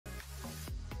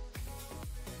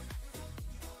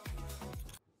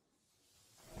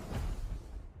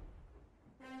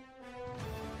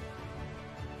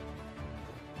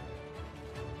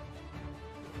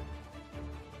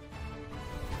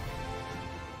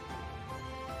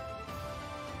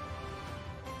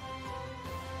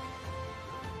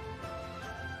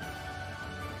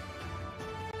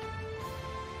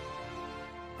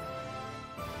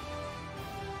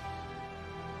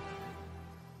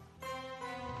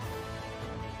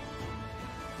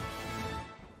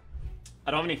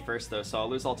I don't have any first though, so I'll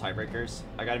lose all tiebreakers.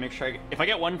 I gotta make sure if I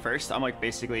get one first, I'm like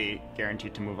basically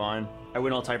guaranteed to move on. I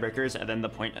win all tiebreakers and then the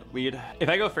point lead. If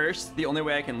I go first, the only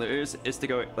way I can lose is to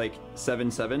go like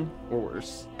 7-7 or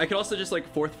worse. I could also just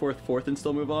like 4th, 4th, 4th and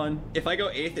still move on. If I go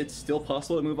 8th, it's still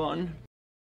possible to move on.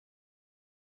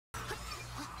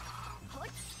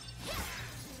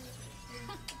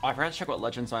 Oh, I forgot to check what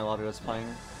Legends my lobby was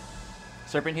playing.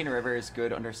 Serpentine River is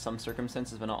good under some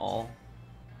circumstances, but not all.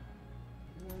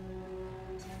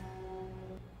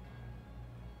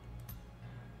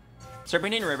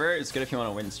 Serpentine River is good if you want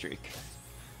a win streak.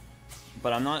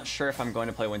 But I'm not sure if I'm going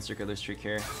to play win streak or lose streak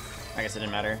here. I guess it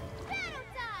didn't matter.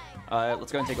 Let's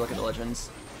go and take a look at the Legends.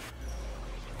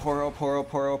 Poro, Poro,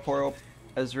 Poro, Poro,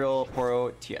 Ezreal,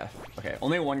 Poro, TF. Okay,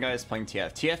 only one guy is playing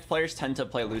TF. TF players tend to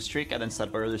play lose streak and then set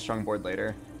up a really strong board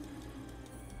later.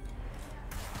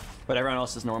 But everyone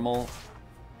else is normal.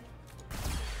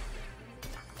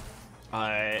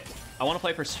 I want to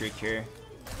play for streak here.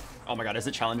 Oh my god, is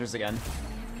it challengers again?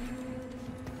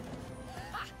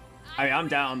 I mean, I'm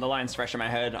down. The line's fresh in my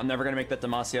head. I'm never going to make that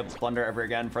Demacia blunder ever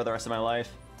again for the rest of my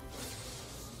life.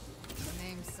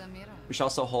 We should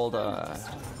also hold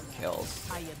kills.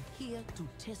 I am here to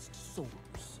test souls.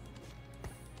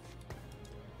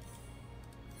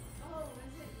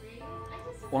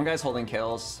 One guy's holding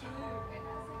kills.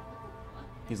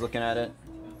 He's looking at it.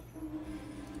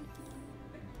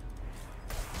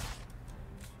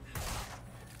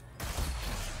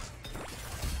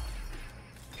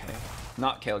 Okay,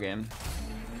 not kill game.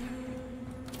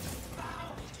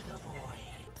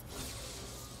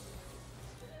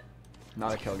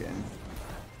 Not a kill game.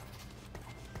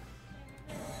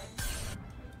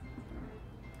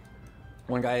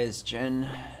 One guy is Jin.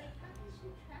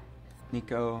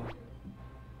 Nico.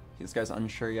 This guy's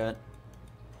unsure yet.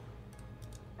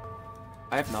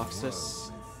 I have Noxus.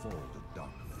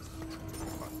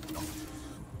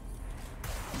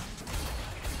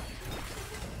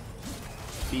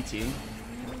 BT.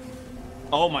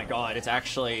 Oh my god, it's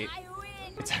actually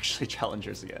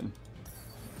challengers again.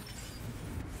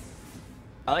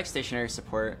 I like stationary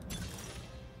support.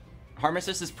 Harm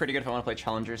Assist is pretty good if I want to play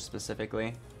challengers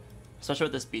specifically. Especially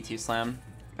with this BT slam.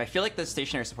 I feel like the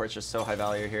stationary support is just so high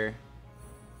value here.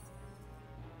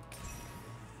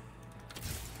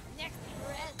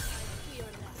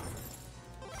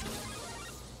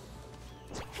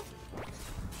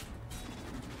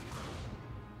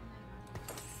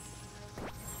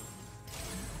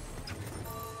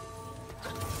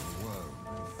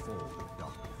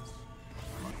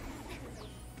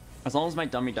 As long as my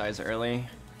dummy dies early.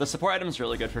 The support item is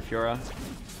really good for Fiora.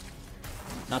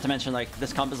 Not to mention, like,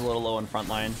 this comp is a little low in front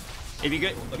line. If you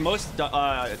get most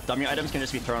dummy items can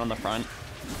just be thrown on the front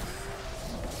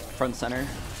center.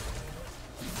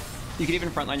 You could even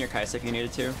frontline your Kai'Sa if you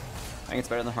needed to. I think it's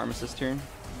better than Harm Assist here.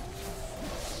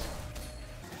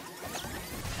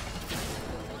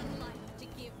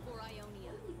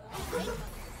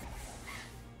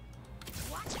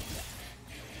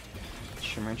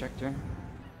 Shimmer Injector.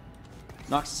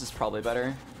 Noxus is probably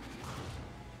better.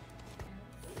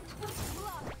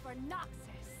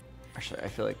 Actually, I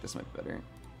feel like this might be better.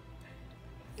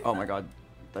 Oh my god,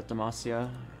 that Demacia.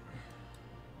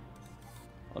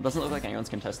 Well, it doesn't look like anyone's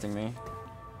contesting me.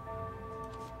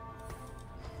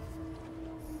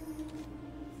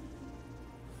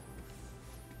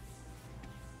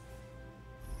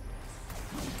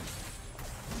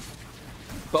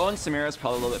 Bo and Samira is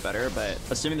probably a little bit better, but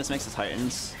assuming this makes it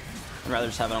Titans, I'd rather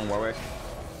just have it on Warwick.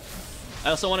 I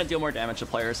also want to deal more damage to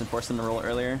players and force them to roll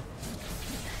earlier.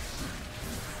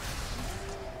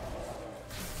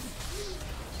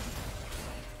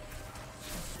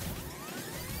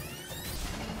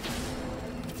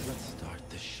 Let's start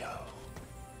the show.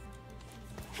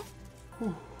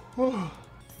 I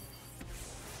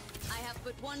have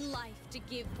but one life to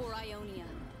give for Ionia.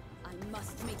 I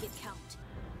must make it count.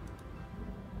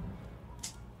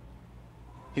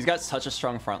 He's got such a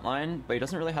strong front line, but he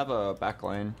doesn't really have a back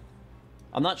line.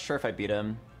 I'm not sure if I beat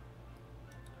him.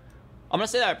 I'm gonna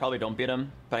say that I probably don't beat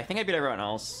him, but I think I beat everyone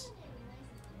else.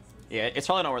 Yeah, it's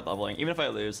probably not worth leveling. Even if I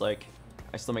lose, like,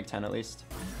 I still make 10 at least.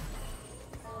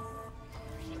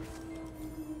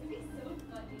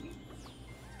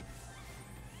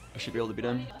 I should be able to beat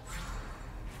him.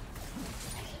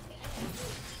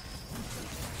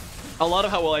 A lot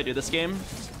of how well I do this game,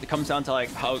 it comes down to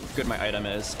like how good my item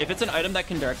is. If it's an item that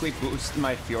can directly boost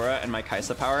my Fiora and my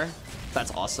Kai'Sa power,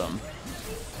 that's awesome.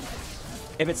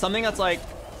 If it's something that's like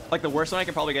the worst one I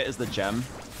could probably get is the gem.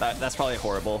 That's probably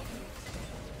horrible.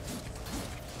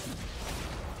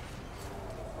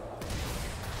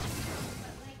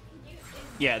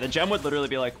 Yeah, the gem would literally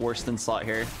be like worse than slot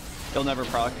here. It'll never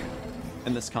proc.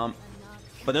 in this comp.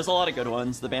 But there's a lot of good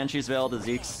ones. The Banshee's Veil, the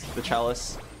Zeke's, the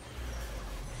Chalice.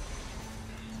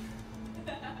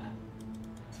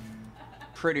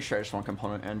 Pretty sure I just want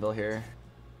component anvil here.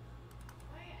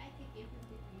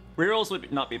 Rerolls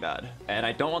would not be bad. And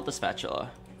I don't want the spatula.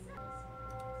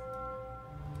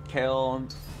 Kale,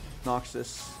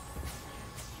 Noxus,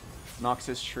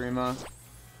 Shurima,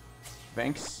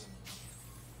 Banks.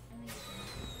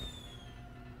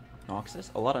 Noxus?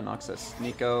 A lot of Noxus.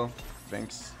 Nico,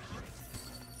 Banks.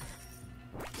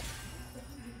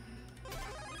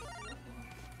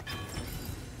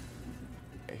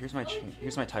 Okay, here's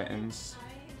my Titans.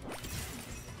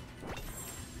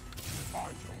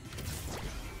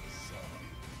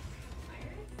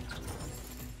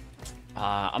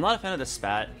 I'm not a fan of the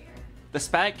spat. The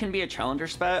spat can be a challenger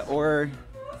spat, or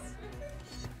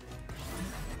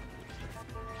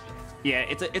yeah,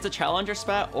 it's a challenger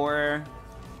spat or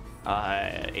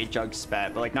a jug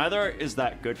spat. But like neither is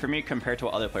that good for me compared to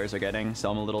what other players are getting,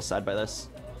 so I'm a little sad by this.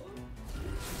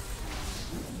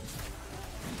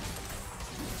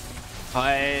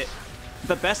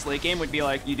 The best late game would be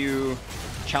like you do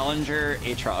challenger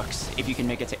Aatrox if you can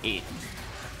make it to 8.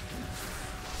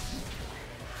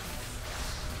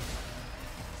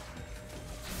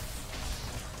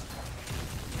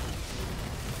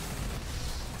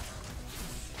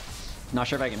 Not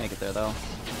sure if I can make it there though.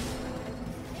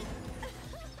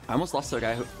 I almost lost to a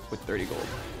guy with 30 gold.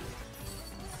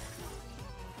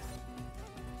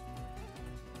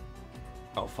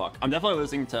 Oh fuck. I'm definitely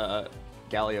losing to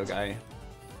Galio guy.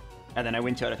 And then I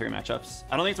win 2 out of 3 matchups.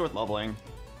 I don't think it's worth leveling.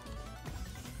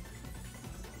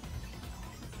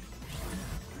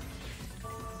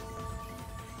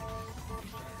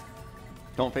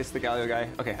 Don't face the Galio guy.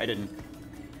 Okay, I didn't.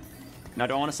 Now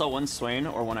do I want to sell one Swain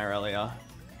or one Irelia?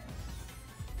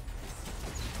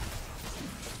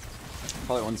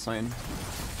 Probably one Swain.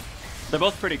 They're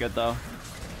both pretty good though.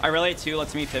 Irelia 2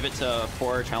 lets me pivot to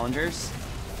 4 challengers.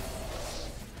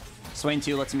 Swain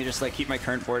 2 lets me just like keep my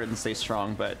current board and stay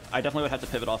strong, but I definitely would have to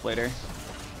pivot off later.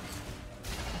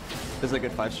 This is a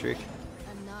good 5 streak.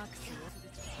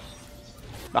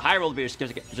 The higher roll would be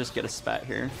just get a spat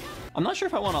here. I'm not sure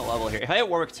if I want to level here. If I hit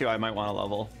Warwick 2, I might want to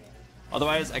level.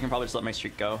 Otherwise, I can probably just let my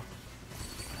streak go.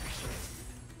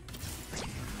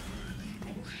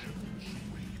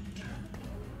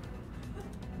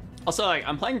 Also, like,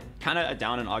 I'm playing kind of a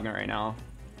down in Ogna right now.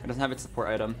 It doesn't have its support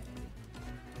item.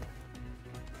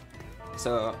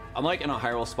 So, I'm like in a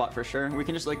high roll spot for sure. We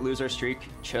can just like lose our streak,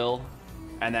 chill,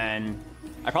 and then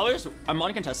I'm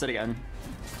uncontested again.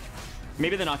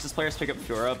 Maybe the Noxus players pick up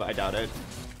Fiora, but I doubt it.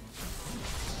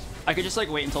 I could just like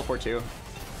wait until 4-2.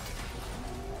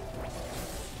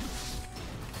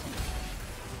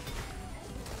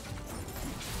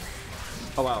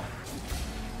 Oh wow.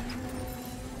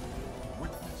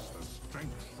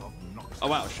 Oh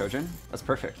wow, Shojin? That's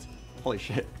perfect. Holy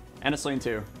shit. And a Swain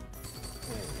too.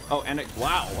 Oh, and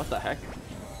wow, what the heck?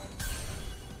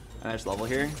 And I just level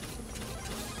here.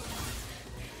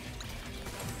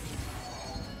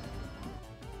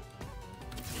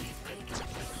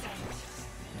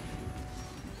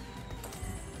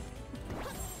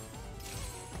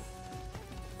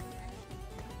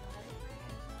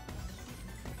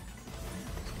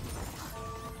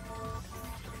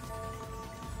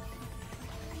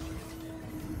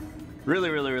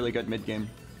 Really good mid game.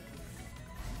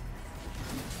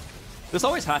 This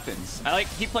always happens. I like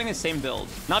keep playing the same build.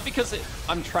 Not because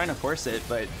I'm trying to force it,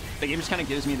 but the game just kind of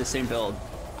gives me the same build.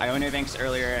 Ionia Banks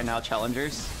earlier and now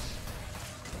Challengers.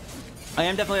 I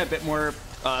am definitely a bit more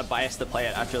biased to play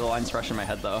it after the lines rush in my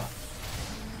head though.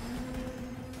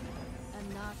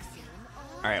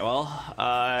 Alright,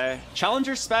 well,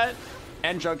 Challenger Spat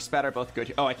and Jug Spat are both good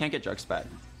here. Oh, I can't get Jug Spat.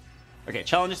 Okay,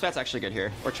 Challenger Spat's actually good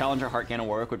here. Or Challenger Heart Gain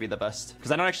Warwick would be the best.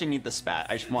 Because I don't actually need the Spat.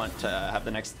 I just want to have the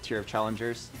next tier of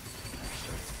Challengers.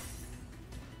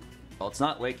 Well, it's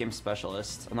not late game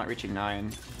specialist. I'm not reaching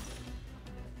 9.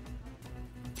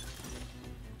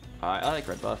 I like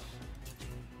red buff.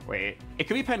 Wait, it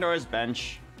could be Pandora's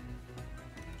Bench.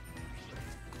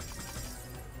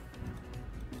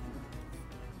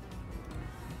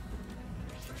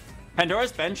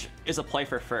 Pandora's Bench is a play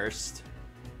for first.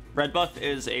 Red buff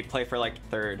is a play for like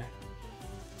third.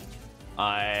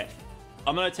 I'm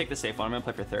gonna take the safe one. I'm gonna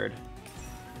play for third.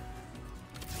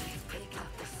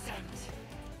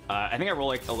 I think I roll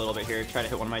like a little bit here. Try to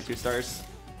hit one of my 2 stars.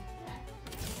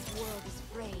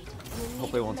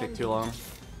 Hopefully it won't take too long.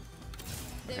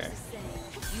 Okay.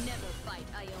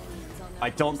 I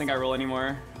don't think I roll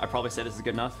anymore. I probably said this is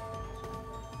good enough.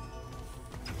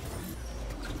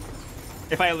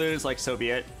 If I lose, like, so be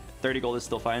it. 30 gold is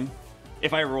still fine.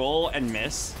 If I roll and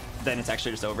miss, then it's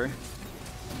actually just over.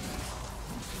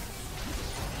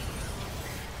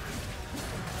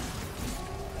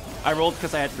 I rolled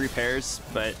because I had 3 pairs,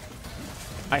 but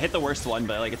I hit the worst one,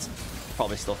 but like it's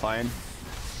probably still fine.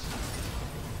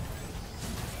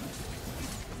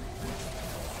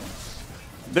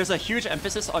 There's a huge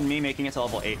emphasis on me making it to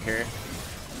level 8 here.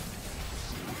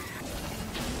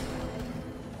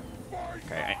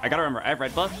 Okay, I gotta remember, I have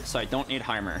red buff, so I don't need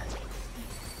Heimer.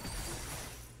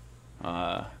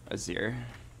 Azir.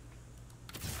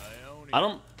 I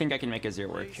don't think I can make Azir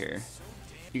work here.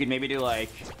 You could maybe do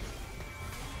like...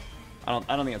 I don't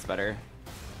think it's better.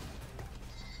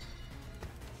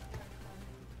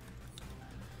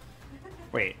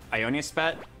 Wait, Ionia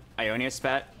Spat, Ionia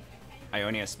Spat,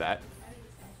 Ionia Spat,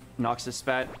 Noxus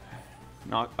Spat,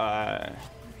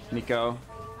 Nico,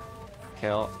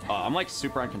 Kale. Oh, I'm like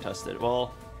super uncontested.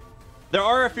 Well, there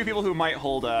are a few people who might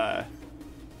hold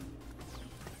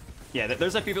yeah,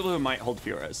 there's a few people who might hold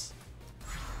Fioras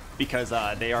because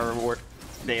they are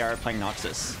playing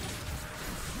Noxus.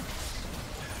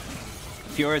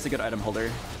 Fiora is a good item holder,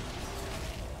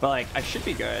 but like I should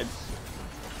be good.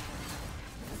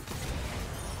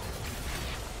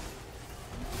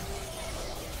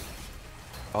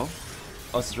 Oh,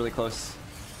 this is really close.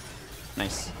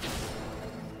 Nice.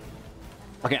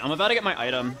 Okay, I'm about to get my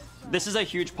item. This is a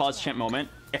huge pause champ moment.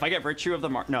 If I get Virtue of the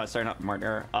no, sorry, not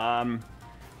Martyr.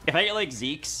 If I get like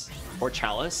Zeke's or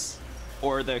Chalice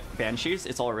or the Banshees,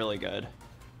 it's all really good.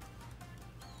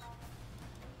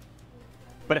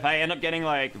 But if I end up getting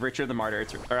like Virtue of the Martyr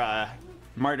or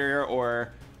Martyr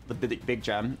or the big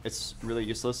gem, it's really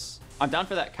useless. I'm down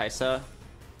for that Kaisa,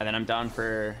 and then I'm down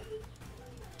for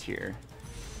Tyr.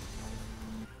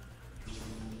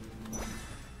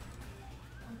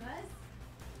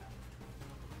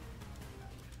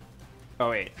 Oh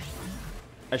wait,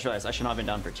 I just realized I should not have been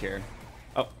down for Tyr.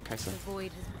 Oh, Kaisa.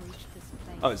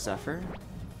 Oh, Zephyr?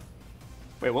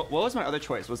 Wait, what was my other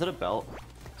choice? Was it a belt?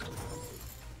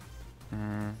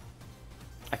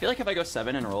 I feel like if I go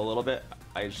 7 and roll a little bit,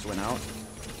 I just win out. Always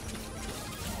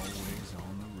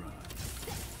on the run.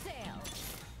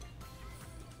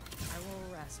 I will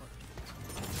wrestle.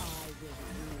 I will rule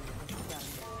the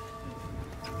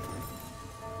thunder.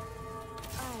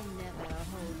 I'll never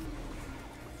hold you.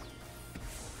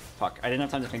 Fuck, I didn't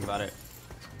have time to think about it.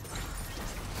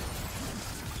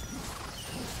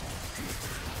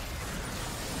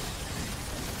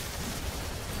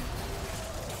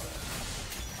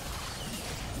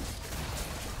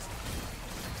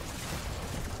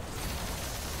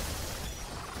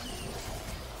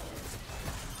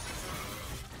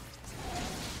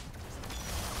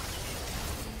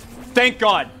 Thank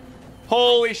God.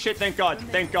 Holy shit, thank God.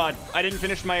 Thank God. I didn't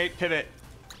finish my pivot.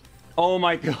 Oh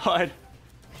my God.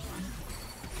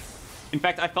 In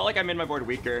fact, I felt like I made my board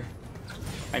weaker.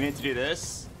 I need to do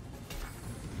this.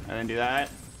 And then do that.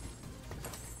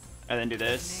 And then do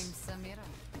this.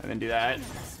 And then do that.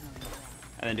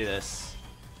 And then do this.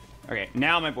 Okay,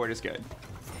 now my board is good.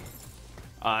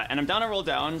 And I'm down to roll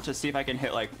down to see if I can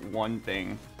hit like one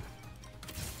thing.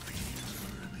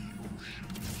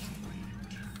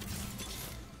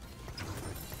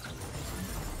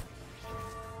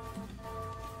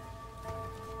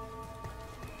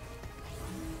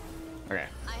 Okay.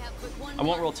 I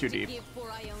won't roll too deep.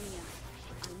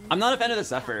 I'm not a fan of the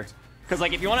Zephyr. Because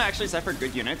like if you want to actually Zephyr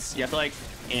good units, you have to like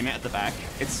aim it at the back.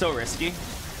 It's so risky.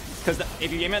 Because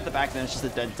if you aim it at the back, then it's just a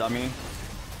dead dummy.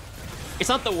 It's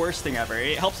not the worst thing ever.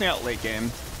 It helps me out late game.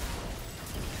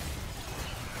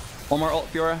 One more ult,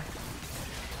 Fiora.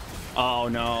 Oh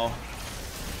no.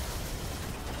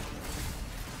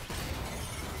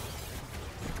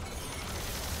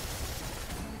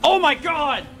 Oh my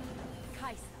God!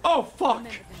 Oh fuck!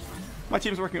 My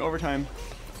team's working overtime.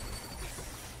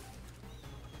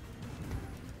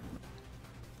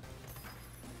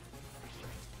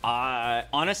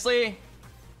 Honestly,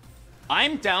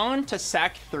 I'm down to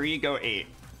sack 3, go 8.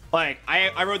 Like,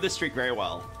 I rode this streak very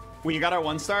well. When you got our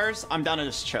 1 stars, I'm down to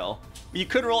just chill. You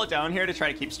could roll it down here to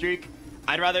try to keep streak.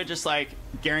 I'd rather just like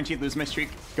guaranteed lose my streak,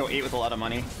 go 8 with a lot of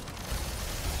money.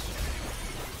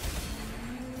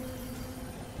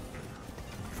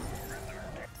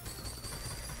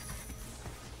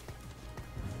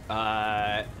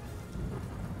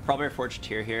 Probably a forged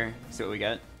tier here. See what we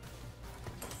get.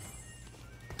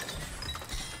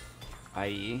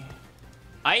 IE.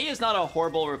 IE is not a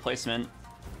horrible replacement.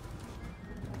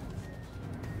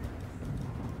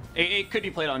 It could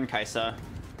be played on Kaisa.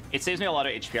 It saves me a lot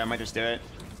of HP. I might just do it.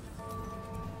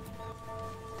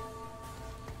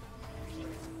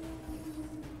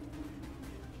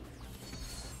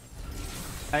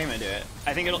 I think I'm gonna do it.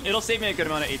 I think it'll save me a good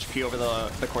amount of HP over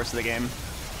the course of the game.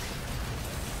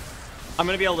 I'm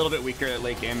gonna be a little bit weaker at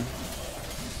late game.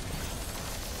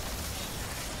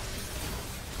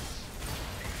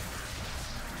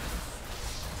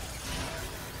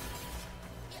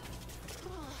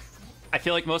 I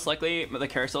feel like most likely the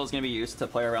carousel is going to be used to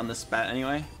play around this spat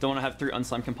anyway. Don't want to have 3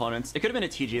 unslime components. It could have been a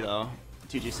TG though.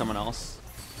 TG someone else.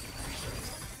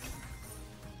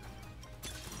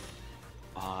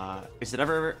 Is it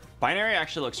ever... Binary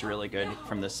actually looks really good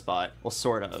from this spot. Well,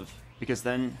 sort of. Because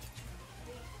then...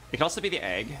 It could also be the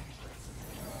egg.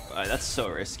 That's so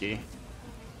risky.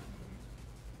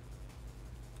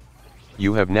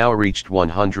 You have now reached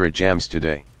 100 gems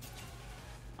today.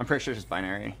 I'm pretty sure it's just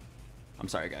binary. I'm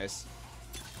sorry, guys.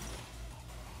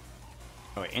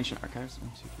 Oh wait, ancient archives. 1,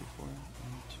 2, 3, 4. 1,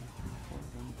 2, 3, 4,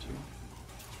 1, 2.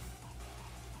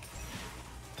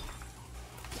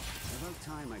 About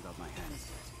time I got my hands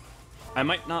dirty. I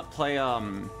might not play.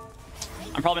 I'm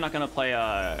probably not gonna play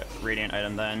a radiant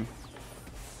item then.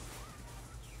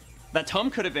 That tome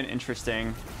could have been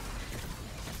interesting.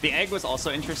 The egg was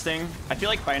also interesting. I feel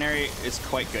like binary is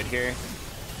quite good here.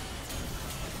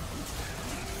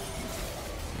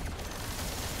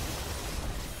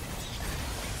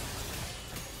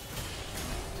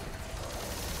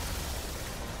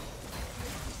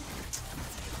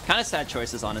 Kind of sad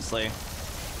choices, honestly.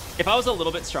 If I was a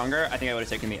little bit stronger, I think I would have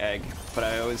taken the egg, but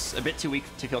I was a bit too weak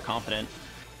to feel confident.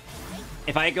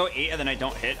 If I go 8 and then I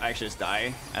don't hit, I actually just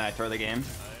die and I throw the game.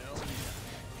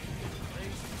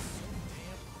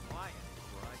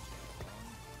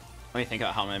 Let me think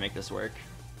about how I'm gonna make this work.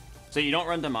 So you don't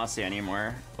run Demacia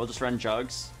anymore. We'll just run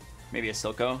Jugs, maybe a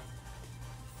Silco.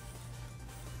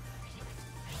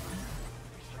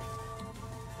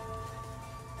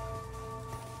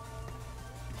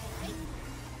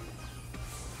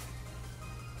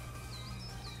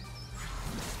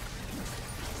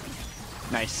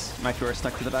 Nice. My Fjord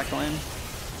stuck to the back line.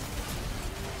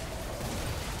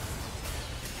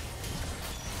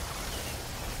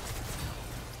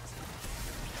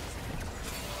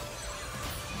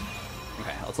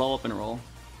 Okay, let's all up and roll.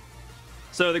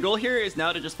 So the goal here is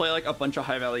now to just play like a bunch of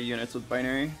high value units with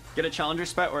binary. Get a Challenger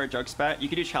spat or a Jug spat. You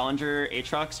could do Challenger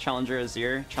Aatrox, Challenger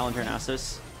Azir, Challenger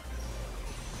Nasus.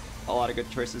 A lot of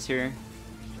good choices here.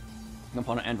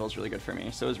 Component Anvil is really good for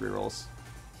me, so is rerolls.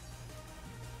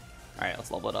 Alright,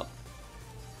 let's level it up.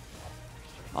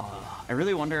 I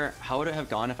really wonder how would it have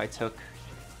gone if I took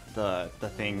the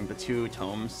 2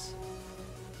 tomes.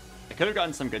 I could have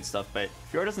gotten some good stuff, but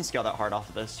Fiora doesn't scale that hard off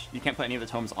of this. You can't put any of the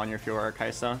tomes on your Fiora or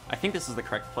Kaisa. I think this is the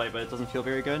correct play, but it doesn't feel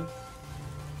very good.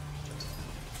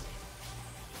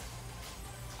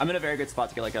 I'm in a very good spot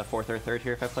to get like a 4th or 3rd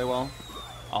here if I play well.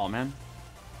 Oh man.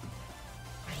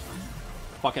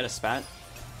 Fuck out a spat.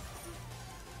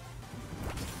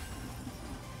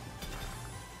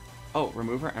 Oh,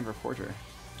 Remover and Reforger.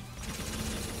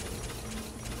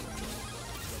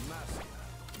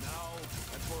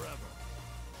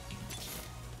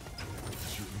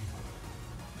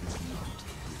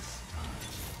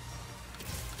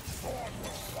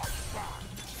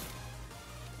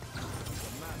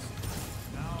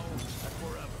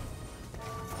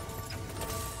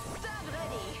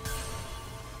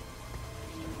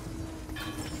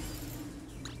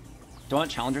 Do I want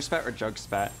Challenger Spat or Jug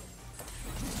Spat?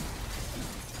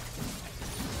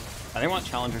 I think I want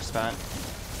Challenger Spat.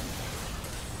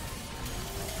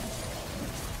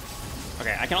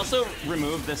 Okay, I can also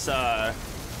remove this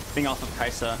thing off of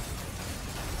Kaisa.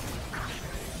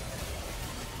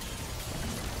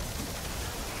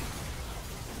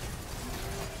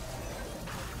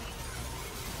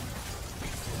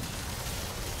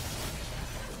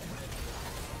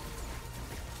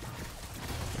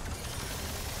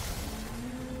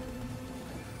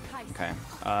 Okay.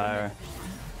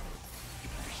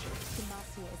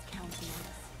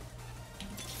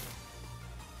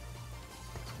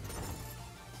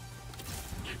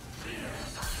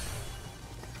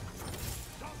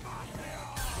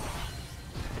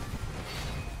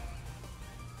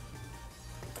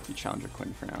 Challenger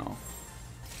Quinn for now.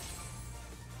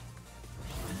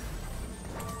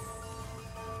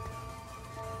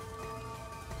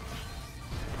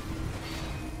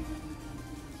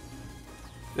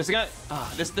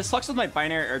 This sucks with my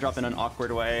binary airdrop in an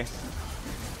awkward way.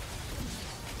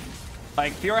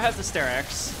 Like Fiora has the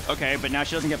Sterex, okay, but now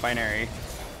she doesn't get binary.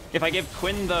 If I give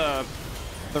Quinn the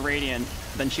Radiant,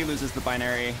 then she loses the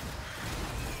binary.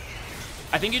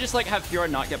 I think you just like have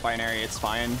Fiora not get binary, it's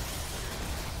fine.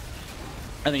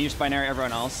 And then you just binary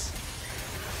everyone else.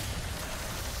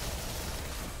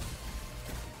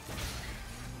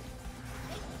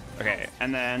 Okay,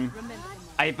 and then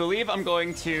I believe I'm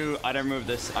going to item remove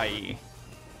this IE.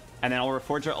 And then I'll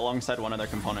reforge it alongside one other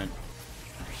component.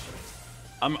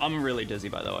 I'm really dizzy,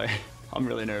 by the way. I'm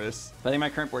really nervous. But I think my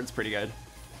current board's pretty good.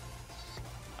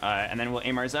 And then we'll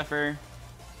aim our Zephyr.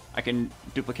 I can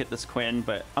duplicate this Quinn,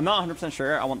 but I'm not 100%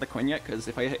 sure I want the Quinn yet, because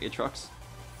if I hit Aatrox,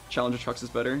 Challenger Trux is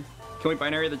better. Can we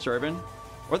binary the Jarvan?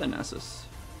 Or the Noxus?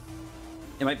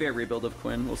 It might be a rebuild of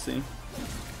Quinn, we'll see.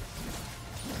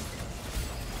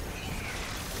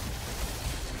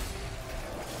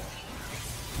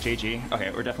 GG.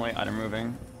 Okay, we're definitely item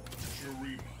moving.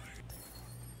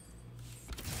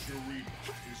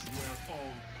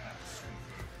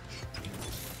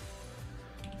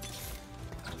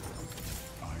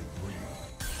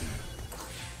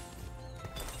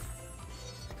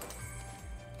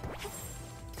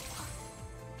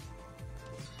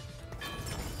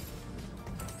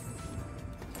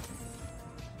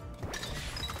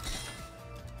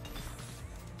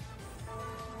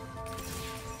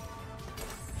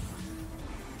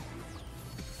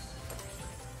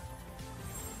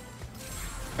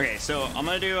 Okay, so I'm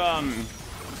gonna do I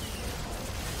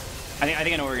think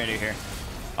I know what we're gonna do here.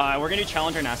 We're gonna do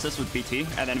Challenger Noxus with BT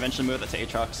and then eventually move it to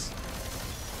Aatrox.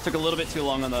 Took a little bit too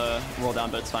long on the roll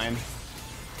down, but it's fine.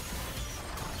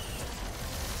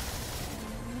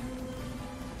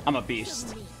 I'm a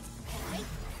beast.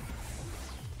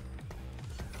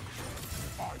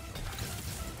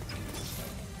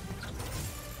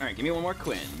 Alright, give me one more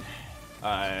Quinn.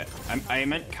 I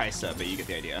meant Kaisa, but you get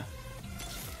the idea.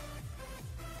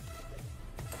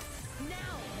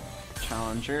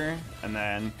 Challenger, and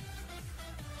then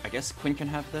I guess Quinn can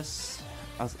have this.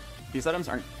 These items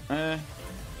aren't,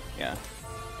 yeah.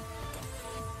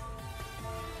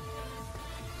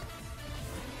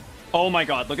 Oh my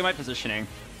god, look at my positioning.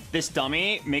 This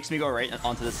dummy makes me go right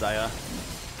onto the Xayah.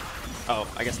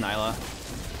 Oh, I guess Nyla.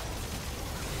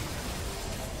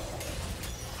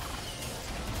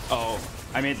 Oh,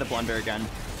 I made the blunder again.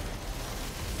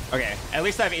 Okay, at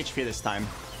least I have HP this time.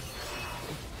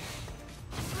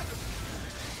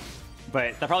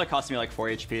 But that probably cost me like 4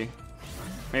 HP.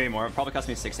 Maybe more. It probably cost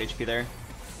me 6 HP there.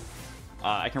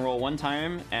 I can roll one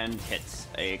time and hit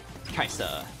a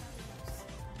Kaisa.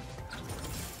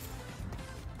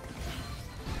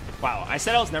 Wow, I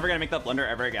said I was never going to make that blunder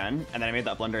ever again, and then I made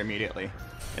that blunder immediately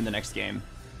in the next game.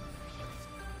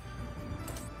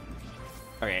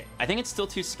 Okay, I think it's still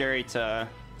too scary to...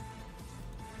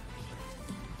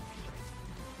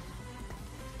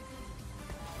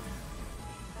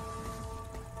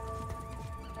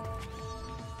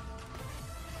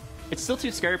 It's still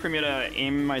too scary for me to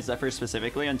aim my Zephyr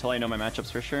specifically until I know my matchups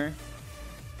for sure.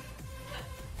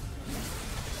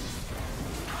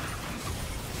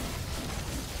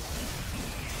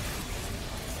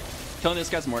 Killing this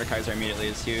guy's Mordekaiser immediately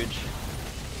is huge.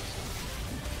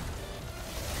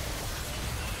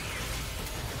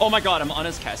 Oh my god, I'm on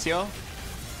his Cassio.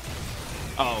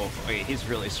 Oh, wait, he's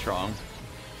really strong.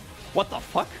 What the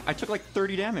fuck? I took like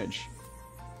 30 damage.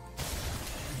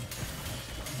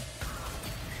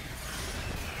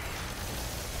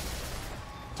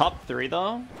 Top 3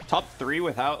 though? Top 3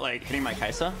 without like hitting my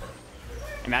Kaisa?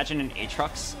 Imagine an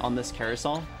Aatrox on this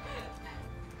carousel.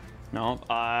 No,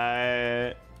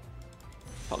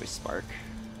 probably Spark.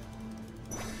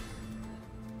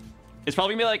 It's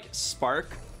probably gonna be like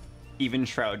Spark, Even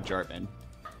Shroud, Jarvan.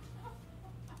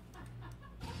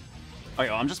 Oh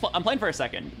yo, I'm playing for a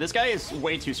second. This guy is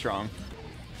way too strong.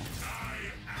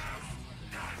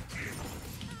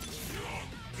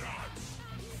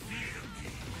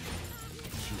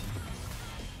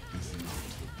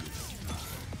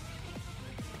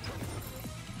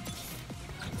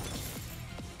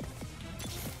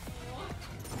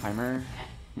 Timer?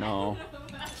 No.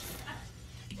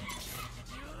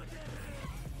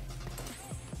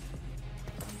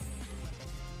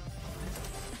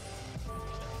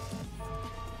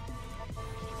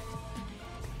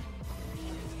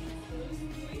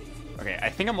 Okay, I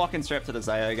think I'm walking straight up to the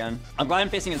Xayah again. I'm glad I'm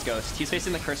facing his ghost. He's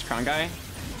facing the cursed crown guy.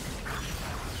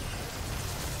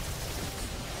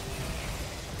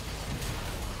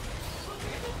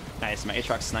 Nice, my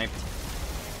Aatrox sniped.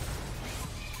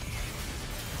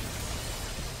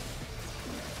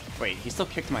 Wait, he still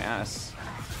kicked my ass.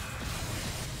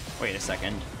 Wait a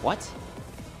second. What?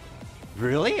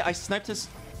 Really? I sniped his...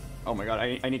 Oh my god,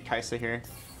 I need Kaisa here.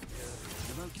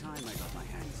 About time I got my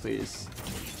hands. Please.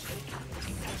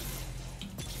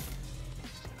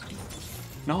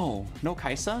 No, no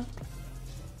Kaisa?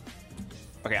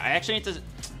 Okay, I actually need to...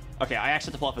 Okay, I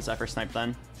actually have to pull off a Zephyr snipe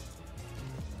then.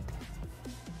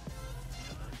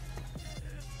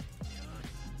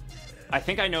 I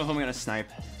think I know who I'm gonna snipe.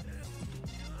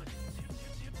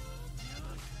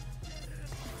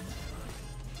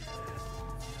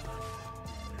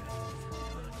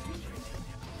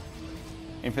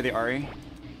 Aim for the Ahri.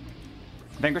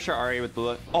 Vanquisher Ahri with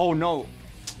bullet. Oh no!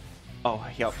 Oh,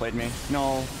 he outplayed me.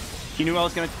 No. He knew I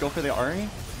was gonna go for the Ahri?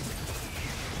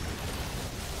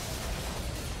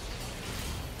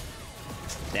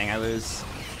 Dang, I lose.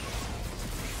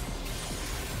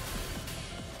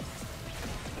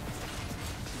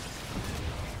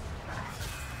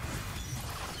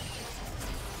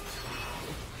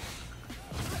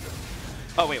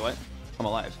 Oh, wait, what? I'm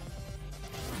alive.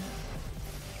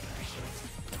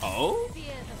 Oh?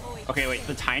 Okay, wait,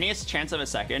 the tiniest chance of a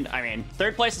second? I mean,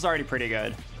 third place is already pretty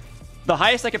good. The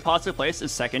highest I could possibly place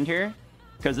is second here,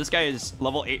 because this guy is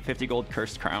level 850 gold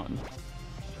Cursed Crown.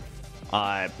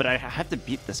 But I have to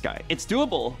beat this guy. It's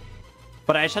doable,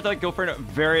 but I just have to like, go for a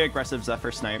very aggressive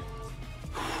Zephyr Snipe.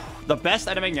 The best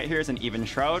item I can get here is an Even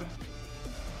Shroud.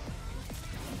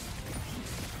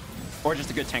 Or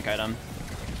just a good tank item.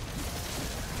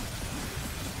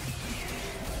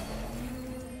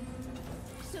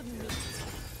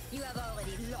 You have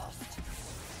already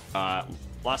lost.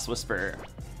 Last Whisper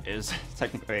is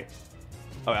technically... Wait.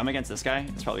 Oh, I'm against this guy?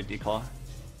 It's probably Declaw.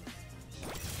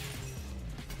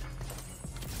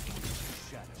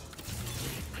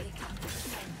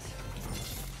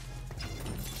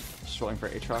 Just rolling for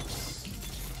Aatrox.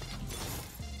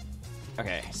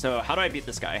 Okay, so how do I beat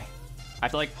this guy? I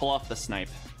have to like pull off the snipe.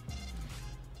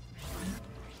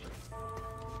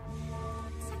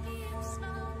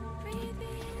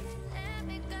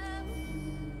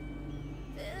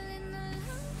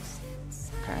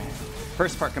 Okay.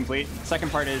 First part complete.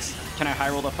 Second part is, can I high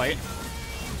roll the fight?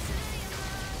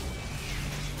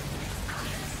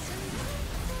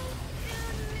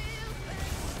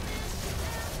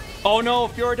 Oh no,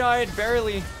 Fiora died,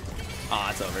 barely.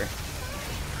 Ah, it's over.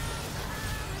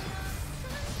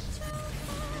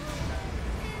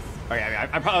 Okay,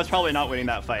 I was probably not winning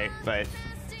that fight, but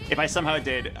if I somehow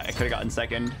did, I could have gotten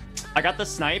second. I got the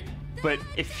snipe, but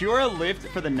if Fiora lived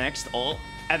for the next ult,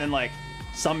 and then like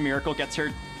some miracle gets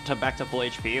her to back to full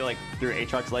HP, like through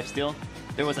Aatrox lifesteal,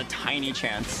 there was a tiny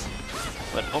chance,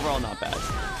 but overall not bad.